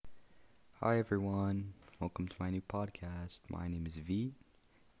Hi everyone, welcome to my new podcast. My name is V,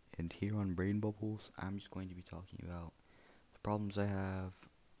 and here on Brain Bubbles, I'm just going to be talking about the problems I have,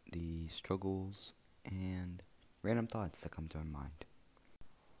 the struggles, and random thoughts that come to my mind.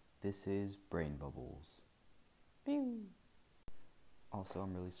 This is Brain Bubbles. Pew! Also,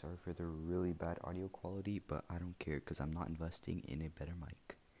 I'm really sorry for the really bad audio quality, but I don't care because I'm not investing in a better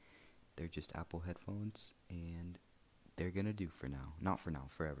mic. They're just Apple headphones, and they're gonna do for now. Not for now,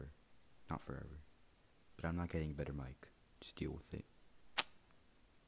 forever. Not forever. But I'm not getting a better mic. Just deal with it.